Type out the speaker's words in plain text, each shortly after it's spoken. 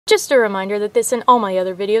Just a reminder that this and all my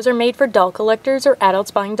other videos are made for doll collectors or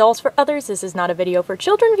adults buying dolls for others. This is not a video for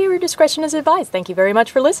children. Viewer discretion is advised. Thank you very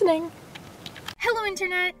much for listening. Hello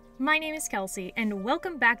Internet! My name is Kelsey, and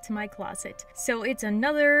welcome back to my closet. So it's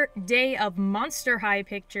another day of Monster High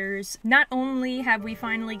pictures. Not only have we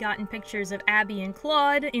finally gotten pictures of Abby and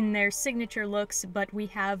Claude in their signature looks, but we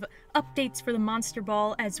have updates for the Monster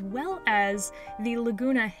Ball as well as the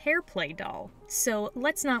Lagoona hair play doll. So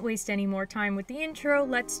let's not waste any more time with the intro,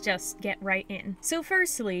 let's just get right in. So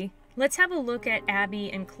firstly, let's have a look at Abby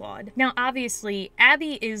and Claude. Now obviously,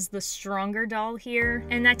 Abby is the stronger doll here,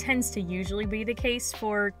 and that tends to usually be the case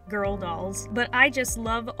for girl dolls, but I just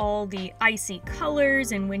love all the icy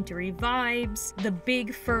colors and wintry vibes, the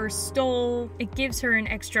big fur stole, it gives her an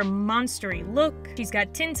extra monstery look, she's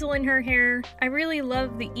got tinsel in her hair. I really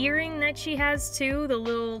love the earring that she has too, the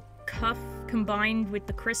little cuff combined with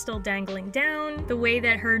the crystal dangling down, the way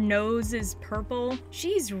that her nose is purple.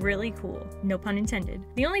 She's really cool, no pun intended.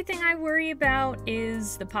 The only thing I worry about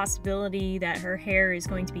is the possibility that her hair is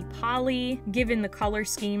going to be poly, given the color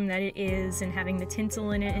scheme that it is and having the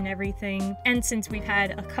tinsel in it and everything. And since we've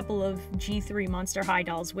had a couple of G3 Monster High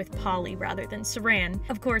dolls with poly rather than saran,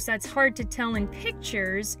 of course that's hard to tell in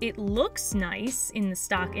pictures. It looks nice in the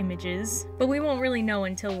stock images, but we won't really know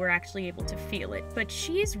until we're actually able to feel it. But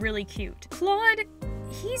she's really cute. Claude,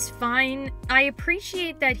 he's fine. I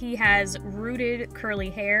appreciate that he has rooted curly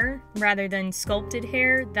hair rather than sculpted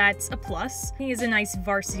hair. That's a plus. He has a nice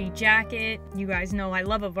varsity jacket. You guys know I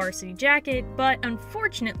love a varsity jacket, but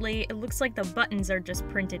unfortunately it looks like the buttons are just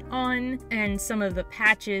printed on and some of the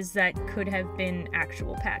patches that could have been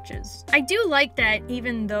actual patches. I do like that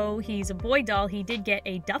even though he's a boy doll, he did get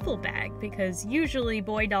a duffel bag, because usually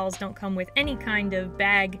boy dolls don't come with any kind of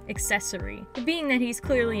bag accessory. Being that he's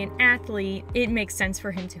clearly an athlete, it makes sense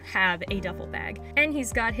for him to have a duffel bag. And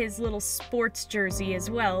he's got his little sports jersey as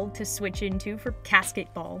well to switch into for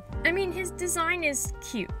casket ball. I mean, his design is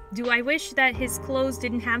cute. Do I wish that his clothes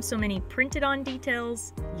didn't have so many printed on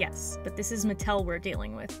details? Yes, but this is Mattel we're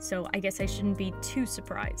dealing with, so I guess I shouldn't be too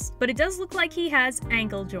surprised. But it does look like he has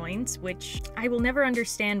ankle joints, which I will never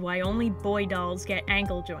understand why only boy dolls get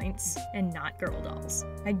ankle joints and not girl dolls.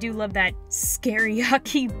 I do love that scary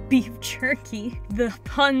yucky beef jerky. The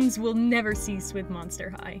puns will never cease with Monster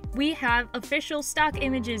High. We have official stock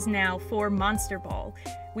images now for Monster Ball.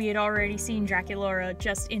 We had already seen Draculaura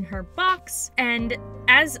just in her box, and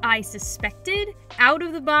as I suspected, out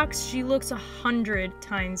of the box she looks 100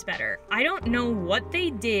 times better. I don't know what they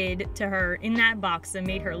did to her in that box that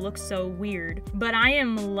made her look so weird, but I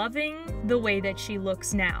am loving the way that she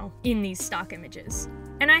looks now in these stock images.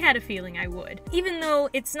 And I had a feeling I would. Even though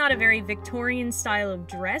it's not a very Victorian style of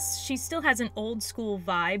dress, she still has an old school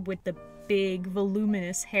vibe with the big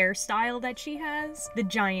voluminous hairstyle that she has. The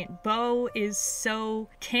giant bow is so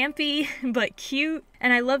campy but cute,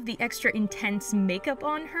 and I love the extra intense makeup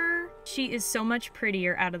on her. She is so much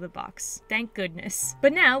prettier out of the box, thank goodness.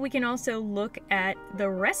 But now we can also look at the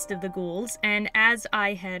rest of the ghouls, and as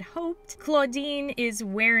I had hoped, Claudine is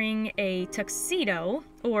wearing a tuxedo,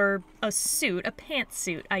 or a suit, a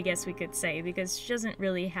pantsuit, I guess we could say, because she doesn't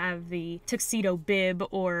really have the tuxedo bib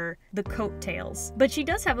or the coattails. But she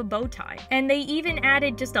does have a bow tie. And they even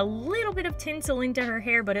added just a little bit of tinsel into her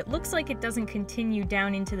hair, but it looks like it doesn't continue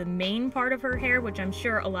down into the main part of her hair, which I'm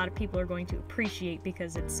sure a lot of people are going to appreciate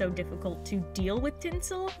because it's so difficult to deal with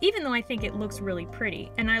tinsel, even though I think it looks really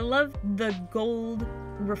pretty. And I love the gold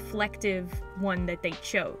reflective one that they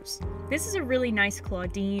chose. This is a really nice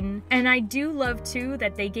Claudine, and I do love too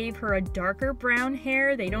that they gave her a darker brown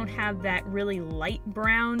hair. They don't have that really light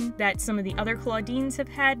brown that some of the other Claudines have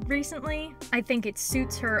had recently. I think it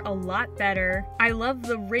suits her a lot better. I love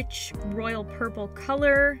the rich royal purple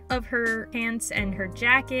color of her pants and her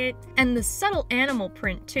jacket, and the subtle animal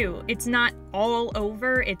print too. It's not all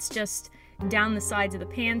over, it's just down the sides of the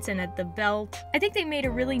pants and at the belt. I think they made a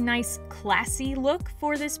really nice classy look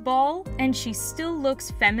for this ball, and she still looks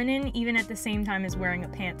feminine even at the same time as wearing a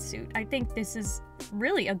pantsuit. I think this is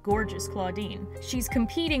really a gorgeous Claudine. She's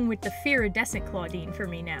competing with the iridescent Claudine for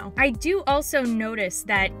me now. I do also notice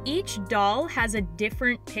that each doll has a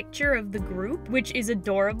different picture of the group, which is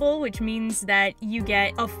adorable, which means that you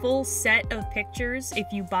get a full set of pictures if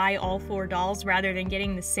you buy all 4 dolls rather than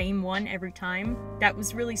getting the same one every time. That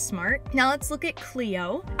was really smart. Now let's look at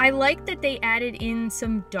Cleo. I like that they added in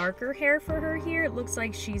some darker hair for her here. It looks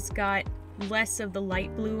like she's got less of the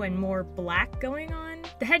light blue and more black going on.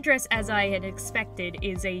 The headdress, as I had expected,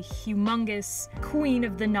 is a humongous Queen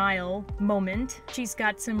of the Nile moment. She's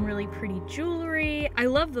got some really pretty jewelry. I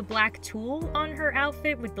love the black tulle on her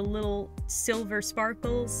outfit with the little silver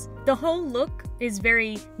sparkles. The whole look is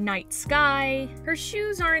very night sky. Her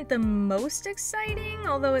shoes aren't the most exciting,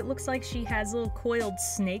 although it looks like she has little coiled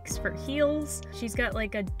snakes for heels. She's got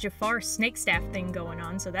like a Jafar snake staff thing going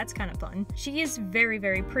on, so that's kind of fun. She is very,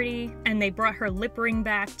 very pretty, and they brought her lip ring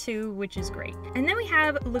back too, which is great. And then we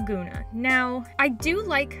have Lagoona. Now, I do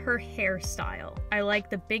like her hairstyle. I like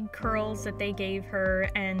the big curls that they gave her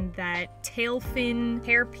and that tail fin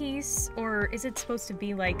hairpiece, or is it supposed to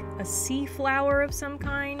be like a sea flower of some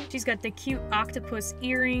kind? She's got the cute octopus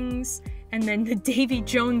earrings, and then the Davy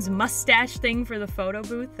Jones mustache thing for the photo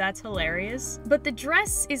booth. That's hilarious. But the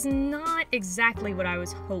dress is not exactly what I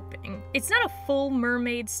was hoping. It's not a full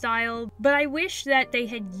mermaid style, but I wish that they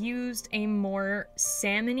had used a more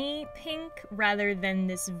salmon-y pink rather than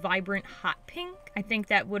this vibrant hot pink. I think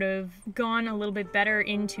that would have gone a little bit better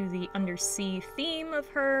into the undersea theme of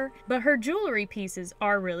her, but her jewelry pieces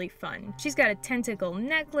are really fun. She's got a tentacle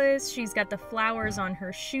necklace, she's got the flowers on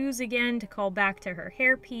her shoes again to call back to her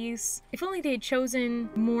hairpiece. If only they had chosen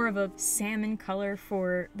more of a salmon color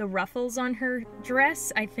for the ruffles on her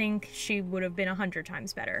dress, I think she would have been 100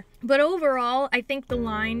 times better. But overall, I think the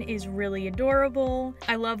line is really adorable.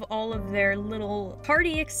 I love all of their little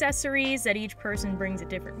party accessories, that each person brings a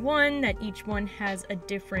different one, that each one has a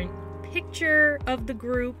different picture of the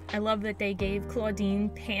group. I love that they gave Claudine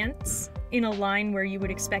pants in a line where you would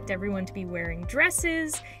expect everyone to be wearing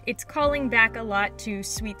dresses. It's calling back a lot to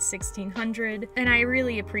Sweet 1600, and I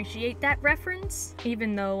really appreciate that reference,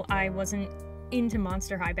 even though I wasn't into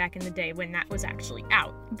Monster High back in the day when that was actually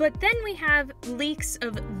out. But then we have leaks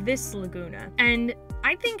of this Lagoona, and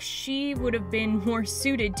I think she would have been more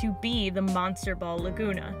suited to be the Monster Ball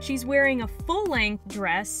Lagoona. She's wearing a full-length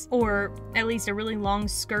dress, or at least a really long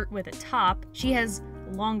skirt with a top. She has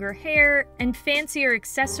longer hair and fancier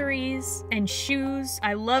accessories and shoes.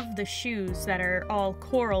 I love the shoes that are all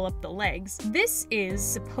coral up the legs. This is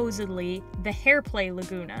supposedly the hairplay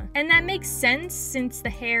Lagoona, and that makes sense since the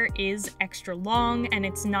hair is extra long and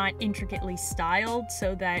it's not intricately styled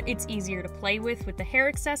so that it's easier to play with the hair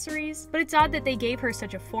accessories. But it's odd that they gave her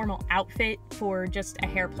such a formal outfit for just a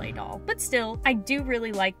hairplay doll. But still, I do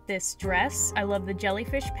really like this dress. I love the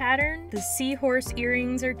jellyfish pattern. The seahorse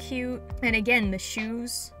earrings are cute, and again, the shoes,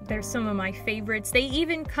 they're some of my favorites. They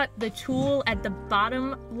even cut the tulle at the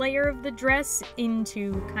bottom layer of the dress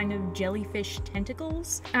into kind of jellyfish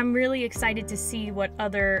tentacles. I'm really excited to see what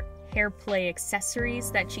other hairplay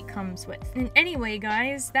accessories that she comes with. And anyway,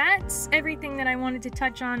 guys, that's everything that I wanted to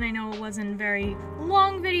touch on. I know it wasn't a very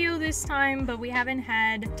long video this time, but we haven't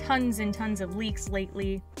had tons and tons of leaks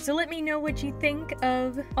lately. So let me know what you think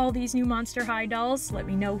of all these new Monster High dolls. Let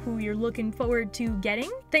me know who you're looking forward to getting.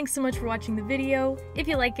 Thanks so much for watching the video. If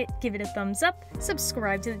you like it, give it a thumbs up,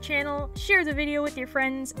 subscribe to the channel, share the video with your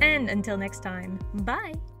friends, and until next time,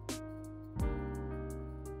 bye!